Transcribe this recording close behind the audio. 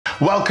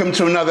Welcome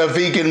to another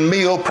vegan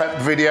meal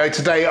prep video.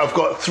 Today I've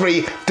got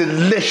 3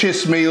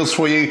 delicious meals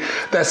for you.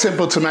 They're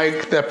simple to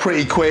make, they're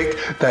pretty quick,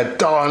 they're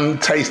darn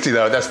tasty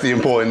though, that's the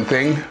important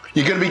thing.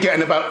 You're going to be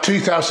getting about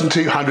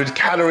 2,200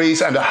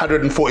 calories and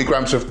 140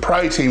 grams of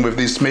protein with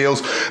these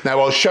meals. Now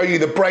I'll show you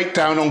the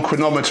breakdown on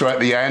Chronometer at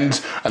the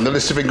end and the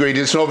list of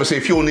ingredients, and obviously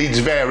if your needs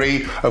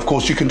vary, of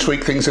course you can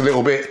tweak things a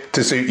little bit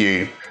to suit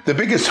you. The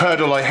biggest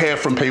hurdle I hear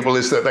from people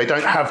is that they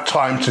don't have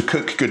time to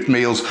cook good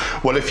meals.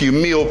 Well, if you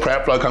meal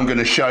prep like I'm going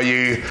to show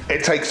you,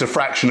 it takes a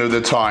fraction of the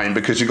time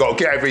because you've got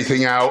to get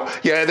everything out.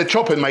 Yeah, the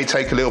chopping may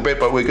take a little bit,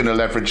 but we're going to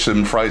leverage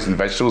some frozen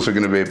vegetables. We're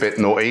going to be a bit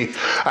naughty.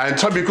 And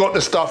until you've got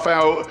the stuff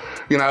out,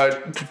 you know,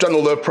 done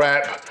all the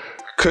prep,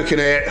 cooking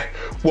it,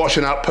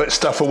 washing up, put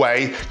stuff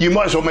away, you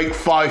might as well make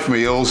 5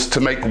 meals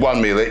to make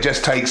 1 meal. It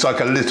just takes like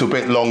a little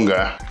bit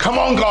longer. Come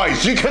on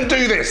guys, you can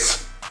do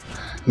this!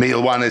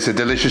 Meal 1 is a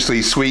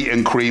deliciously sweet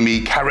and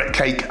creamy carrot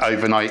cake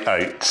overnight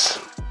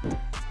oats.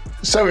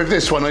 So with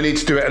this one, I need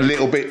to do it a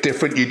little bit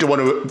different. You do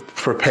want to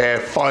prepare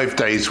 5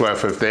 days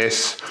worth of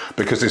this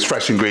because it's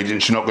fresh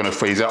ingredients, you're not going to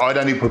freeze it. I'd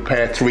only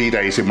prepare 3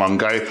 days in one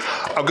go.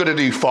 I'm going to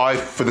do 5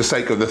 for the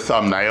sake of the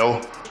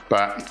thumbnail,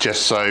 but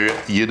just so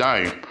you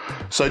know.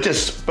 So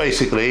just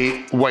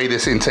basically weigh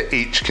this into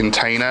each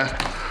container.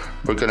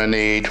 We're going to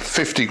need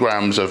 50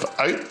 grams of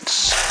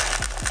oats,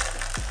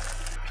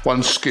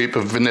 1 scoop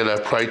of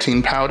vanilla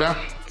protein powder,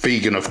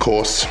 vegan of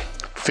course,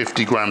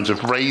 50 grams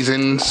of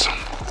raisins,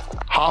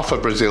 half a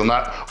Brazil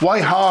nut. Why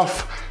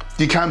half?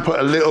 You can put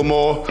a little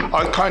more.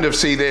 I kind of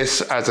see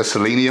this as a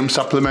selenium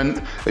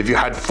supplement. If you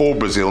had 4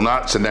 Brazil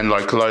nuts and then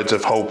like loads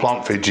of whole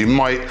plant foods, you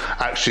might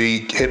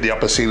actually hit the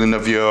upper ceiling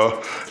of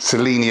your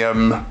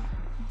selenium,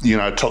 you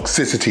know,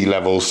 toxicity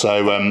levels.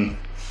 So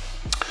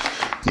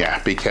yeah,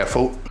 be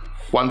careful.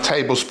 1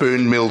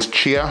 tablespoon milled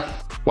chia,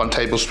 1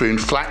 tablespoon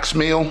flax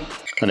meal,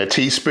 and a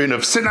teaspoon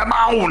of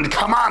cinnamon,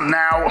 come on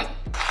now.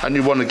 And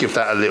you want to give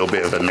that a little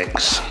bit of a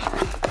mix.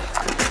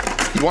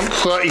 You want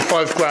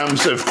 35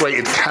 grams of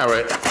grated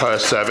carrot per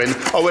serving.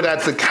 I would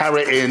add the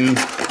carrot in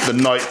the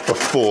night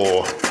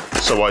before.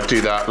 So I do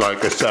that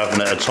like a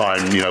serving at a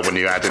time, you know, when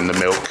you add in the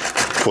milk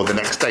for the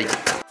next day.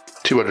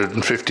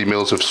 250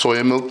 mils of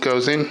soya milk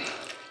goes in.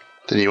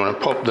 Then you want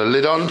to pop the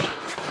lid on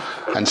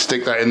and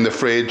stick that in the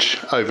fridge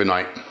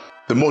overnight.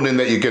 The morning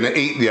that you're going to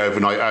eat the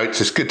overnight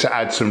oats, it's good to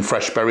add some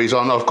fresh berries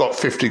on. I've got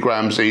 50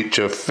 grams each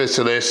of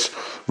physalis,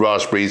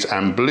 raspberries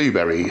and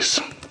blueberries.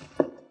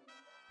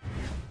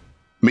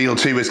 Meal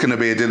 2 is going to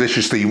be a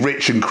deliciously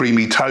rich and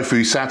creamy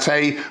tofu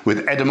satay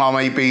with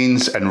edamame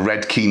beans and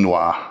red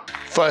quinoa.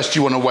 First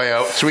you want to weigh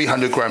out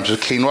 300 grams of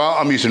quinoa.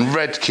 I'm using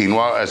red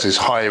quinoa as it's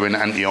higher in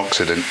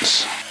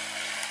antioxidants.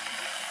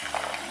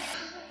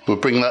 We'll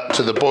bring that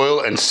to the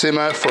boil and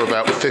simmer for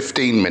about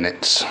 15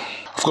 minutes.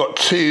 I've got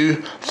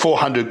 2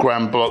 400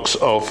 gram blocks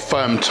of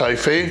firm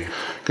tofu.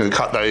 I'm going to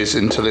cut those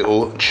into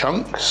little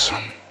chunks.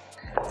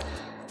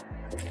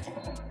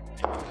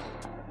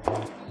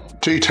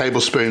 2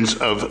 tablespoons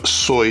of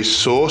soy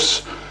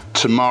sauce,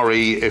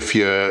 tamari if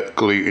you're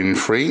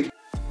gluten-free.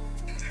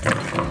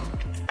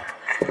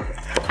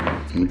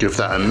 And give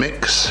that a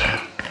mix.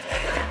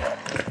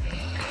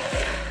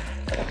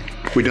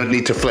 We don't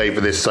need to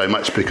flavour this so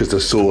much because the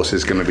sauce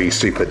is going to be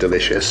super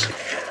delicious.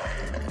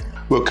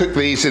 We'll cook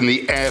these in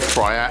the air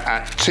fryer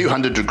at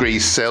 200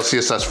 degrees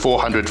Celsius, that's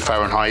 400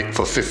 Fahrenheit,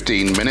 for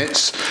 15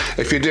 minutes.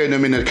 If you're doing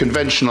them in a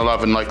conventional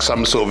oven like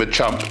some sort of a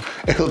chump,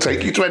 it'll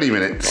take you 20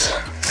 minutes.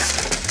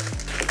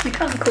 You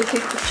can't call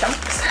people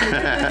chumps.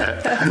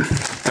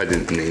 I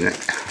didn't mean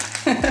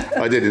it.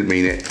 I didn't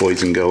mean it,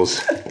 boys and girls.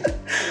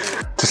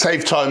 To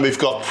save time, we've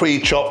got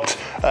pre-chopped,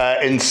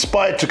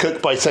 inspired to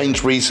cook by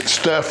Sainsbury's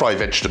stir-fry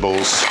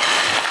vegetables.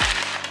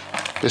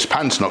 This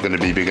pan's not going to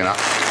be big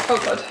enough. Oh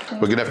God.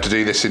 We're going to have to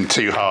do this in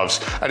 2 halves.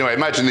 Anyway,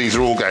 imagine these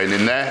are all going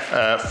in there.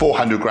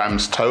 400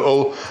 grams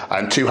total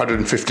and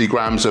 250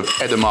 grams of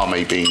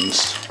edamame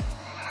beans.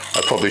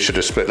 I probably should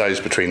have split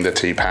those between the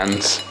 2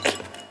 pans.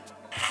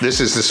 This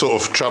is the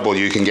sort of trouble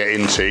you can get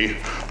into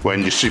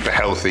when you're super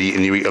healthy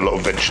and you eat a lot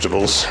of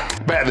vegetables.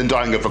 Better than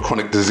dying of a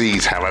chronic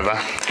disease, however.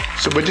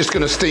 So we're just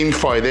going to steam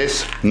fry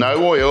this,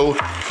 no oil,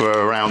 for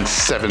around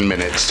 7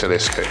 minutes till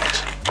it's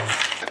cooked.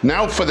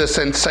 Now for the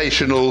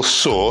sensational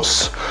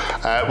sauce,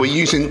 we're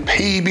using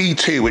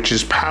PB2, which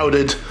is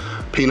powdered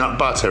peanut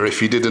butter,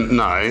 if you didn't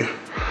know.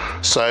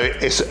 So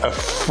it's a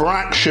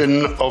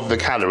fraction of the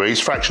calories,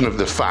 fraction of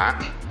the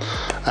fat,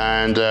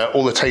 and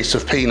all the taste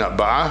of peanut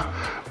butter,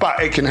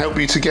 but it can help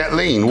you to get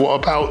lean.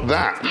 What about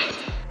that?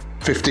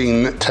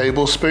 15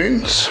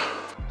 tablespoons.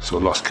 So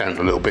I lost count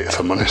a little bit, if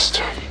I'm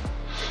honest.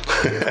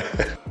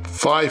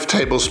 5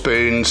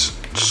 tablespoons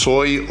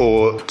soy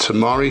or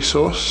tamari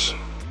sauce.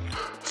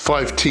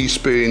 5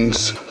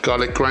 teaspoons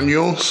garlic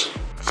granules,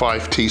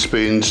 5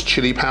 teaspoons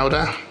chili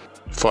powder,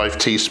 5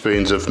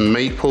 teaspoons of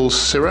maple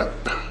syrup,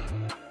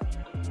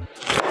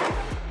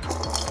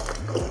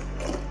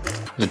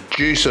 the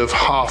juice of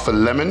half a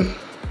lemon.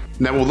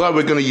 Now, although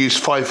we're going to use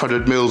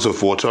 500 mils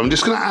of water, I'm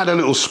just going to add a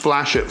little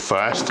splash at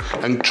first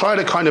and try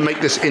to kind of make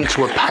this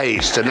into a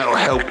paste, and that'll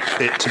help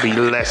it to be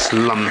less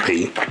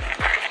lumpy.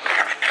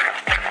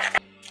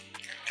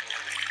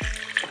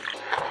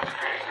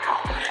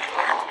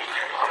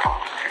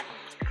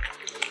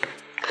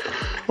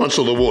 Once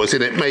all the water's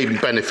in, it may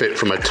benefit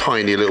from a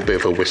tiny little bit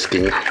of a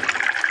whisking.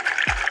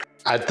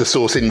 Add the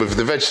sauce in with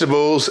the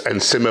vegetables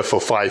and simmer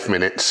for 5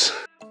 minutes.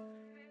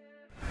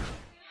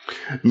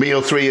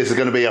 Meal 3 is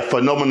going to be a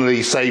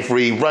phenomenally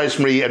savoury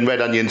rosemary and red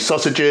onion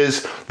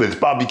sausages with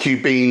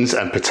barbecue beans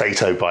and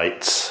potato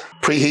bites.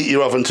 Preheat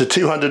your oven to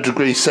 200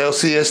 degrees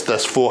Celsius,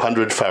 that's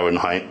 400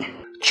 Fahrenheit.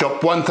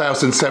 Chop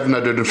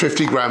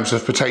 1,750 grams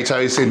of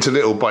potatoes into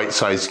little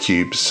bite-sized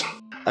cubes.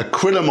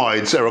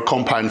 Acrylamides are a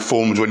compound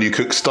formed when you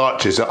cook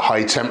starches at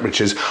high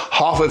temperatures.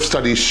 Half of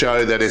studies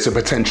show that it's a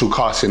potential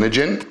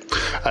carcinogen.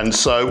 And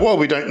so while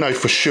we don't know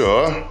for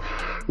sure,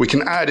 we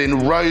can add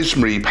in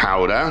rosemary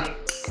powder,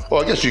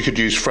 or I guess you could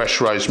use fresh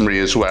rosemary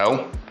as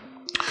well.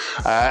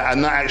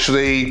 And that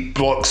actually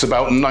blocks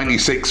about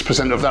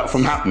 96% of that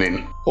from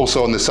happening.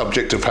 Also on the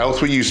subject of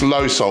health, we use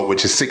low salt,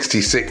 which is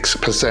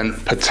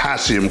 66%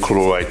 potassium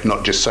chloride,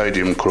 not just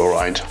sodium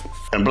chloride.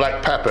 And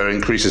black pepper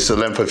increases the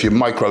length of your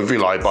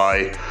microvilli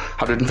by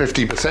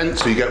 150%,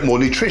 so you get more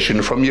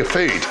nutrition from your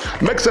food.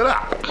 Mix it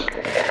up.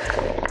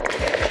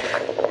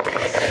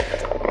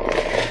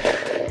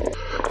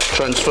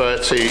 Transfer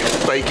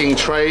to baking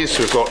trays.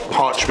 We've got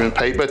parchment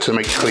paper to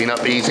make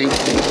cleanup easy.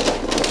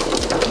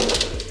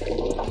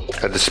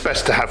 And it's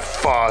best to have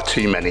far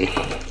too many.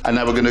 And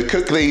now we're going to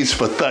cook these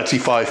for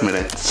 35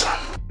 minutes.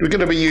 We're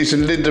going to be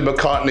using Linda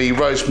McCartney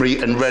rosemary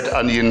and red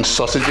onion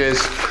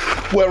sausages.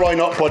 Were I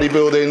not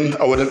bodybuilding,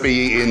 I wouldn't be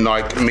eating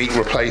like meat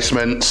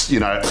replacements.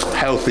 You know,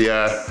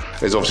 healthier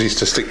is obviously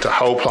to stick to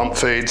whole plant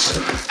foods.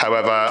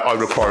 However, I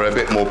require a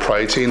bit more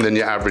protein than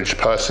your average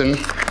person.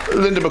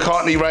 Linda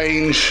McCartney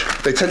range,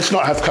 they tend to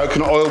not have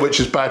coconut oil, which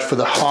is bad for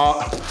the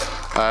heart.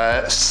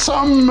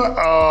 Some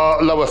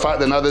are lower fat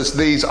than others.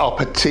 These are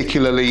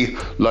particularly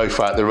low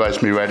fat, the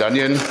rosemary red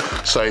onion.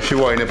 So if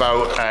you're worrying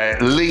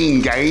about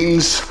lean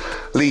gains,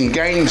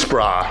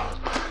 brah,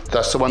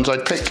 that's the ones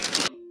I'd pick.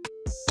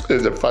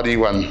 It's a funny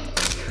one.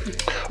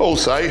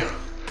 Also,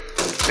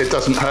 it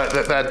doesn't hurt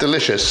that they're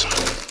delicious.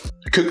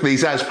 Cook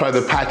these as per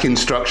the pack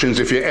instructions.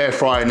 If you're air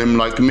frying them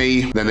like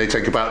me, then they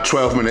take about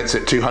 12 minutes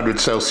at 200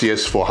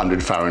 Celsius,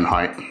 400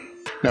 Fahrenheit.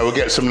 Now we'll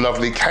get some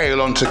lovely kale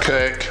on to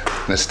cook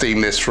and steam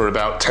this for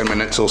about 10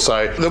 minutes or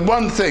so. The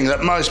one thing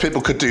that most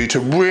people could do to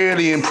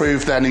really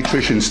improve their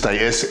nutrition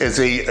status is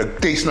eat a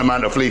decent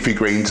amount of leafy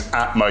greens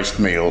at most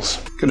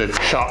meals. Gonna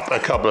chop a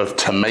couple of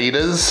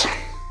tomatoes.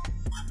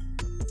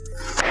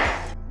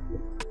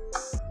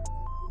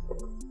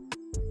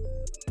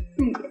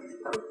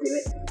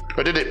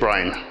 I did it,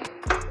 Brian.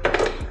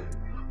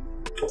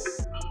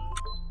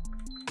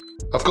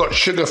 I've got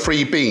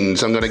sugar-free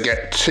beans. I'm going to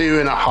get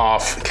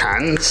 2.5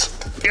 cans.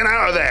 Get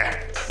out of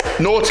there.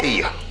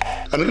 Naughty.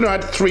 I'm going to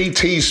add 3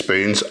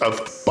 teaspoons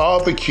of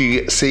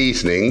barbecue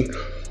seasoning.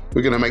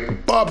 We're going to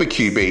make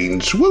barbecue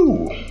beans.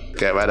 Woo!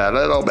 Get rid of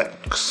little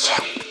bits.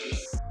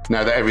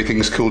 Now that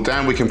everything's cooled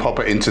down, we can pop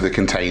it into the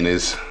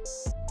containers.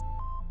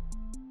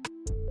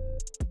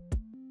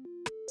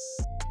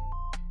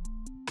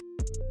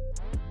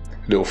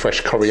 A little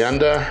fresh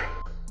coriander,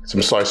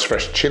 some sliced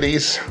fresh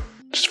chilies.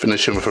 Just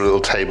finish them with a little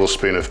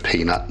tablespoon of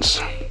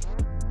peanuts.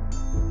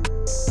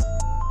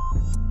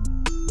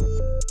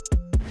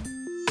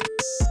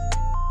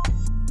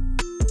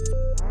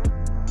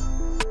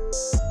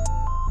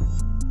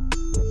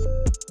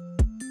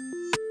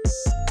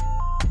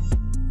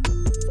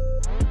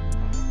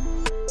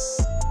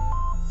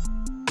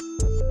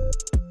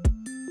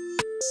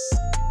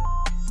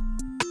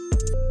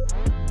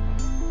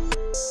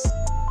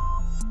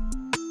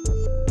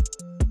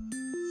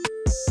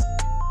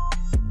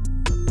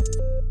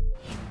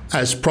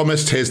 As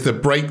promised, here's the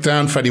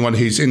breakdown for anyone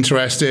who's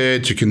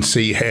interested. You can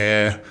see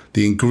here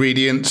the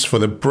ingredients for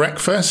the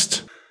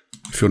breakfast.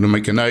 If you want to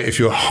make a note, if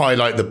you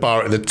highlight the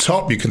bar at the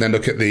top, you can then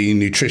look at the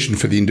nutrition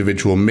for the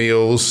individual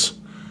meals.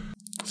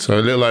 So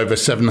a little over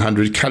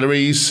 700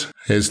 calories.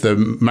 Here's the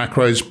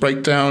macros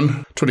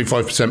breakdown.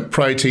 25%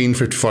 protein,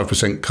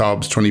 55%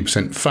 carbs,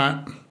 20%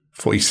 fat.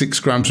 46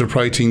 grams of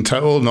protein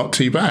total, not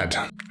too bad.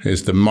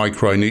 Here's the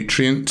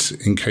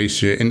micronutrients in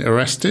case you're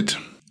interested.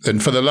 Then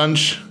for the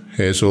lunch,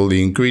 here's all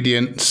the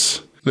ingredients.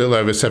 A little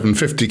over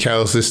 750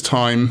 calories this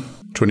time.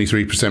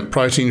 23%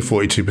 protein,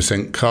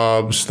 42%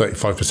 carbs,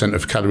 35%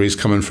 of calories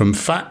coming from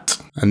fat,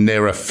 and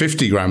nearer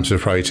 50 grams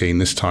of protein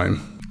this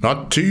time.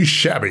 Not too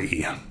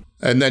shabby.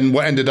 And then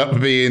what ended up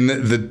being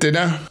the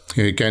dinner.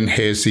 Again,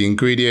 here's the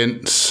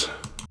ingredients.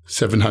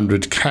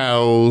 700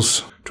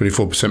 calories,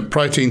 24%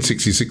 protein,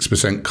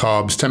 66%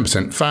 carbs,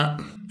 10%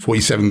 fat,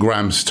 47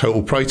 grams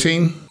total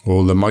protein,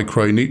 all the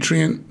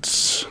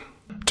micronutrients.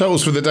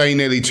 Totals for the day,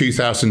 nearly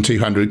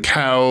 2,200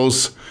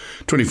 calories,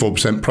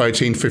 24%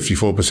 protein,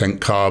 54%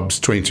 carbs,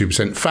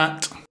 22%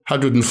 fat,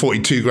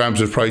 142 grams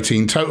of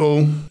protein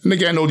total. And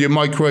again, all your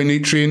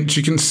micronutrients,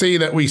 you can see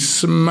that we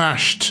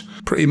smashed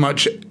pretty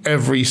much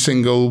every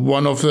single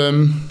one of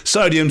them.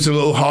 Sodium's a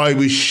little high.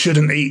 We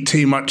shouldn't eat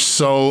too much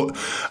salt.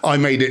 I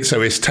made it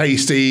so it's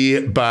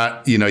tasty,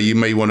 but you know, you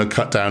may want to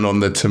cut down on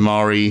the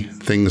tamari,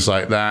 things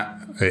like that.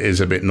 it is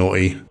a bit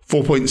naughty.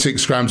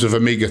 4.6 grams of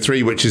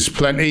omega-3, which is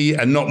plenty,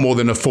 and not more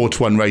than a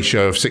 4:1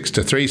 ratio of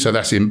 6:3, so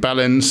that's in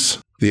balance.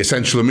 The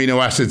essential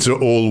amino acids are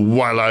all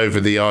well over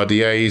the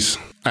RDAs,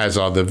 as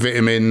are the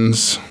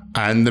vitamins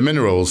and the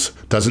minerals.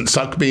 Doesn't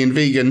suck being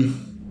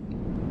vegan.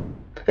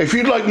 If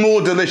you'd like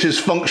more delicious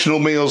functional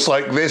meals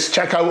like this,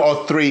 check out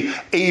our 3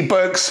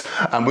 ebooks,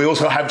 and we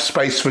also have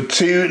space for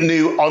 2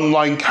 new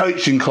online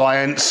coaching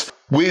clients.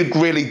 We'd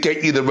really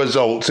get you the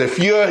results. If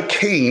you're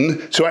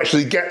keen to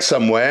actually get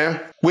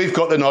somewhere, we've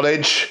got the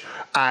knowledge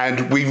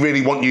and we really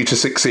want you to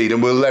succeed,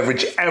 and we'll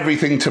leverage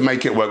everything to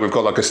make it work. We've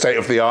got like a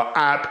state-of-the-art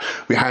app.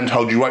 We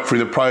handhold you right through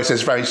the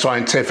process, very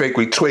scientific.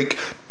 We tweak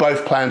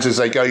both plans as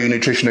they go, your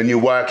nutrition and your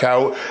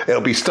workout. It'll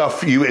be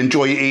stuff you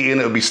enjoy eating.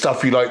 It'll be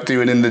stuff you like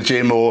doing in the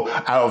gym or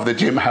out of the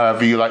gym,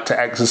 however you like to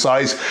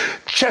exercise.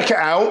 Check it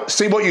out,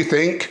 see what you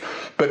think.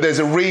 But there's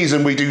a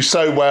reason we do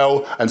so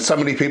well, and so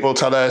many people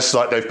tell us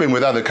like they've been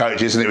with other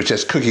coaches and it was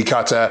just cookie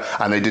cutter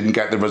and they didn't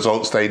get the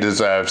results they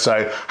deserve.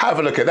 So have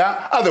a look at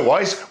that.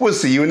 Otherwise, we'll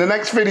see you in the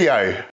next video.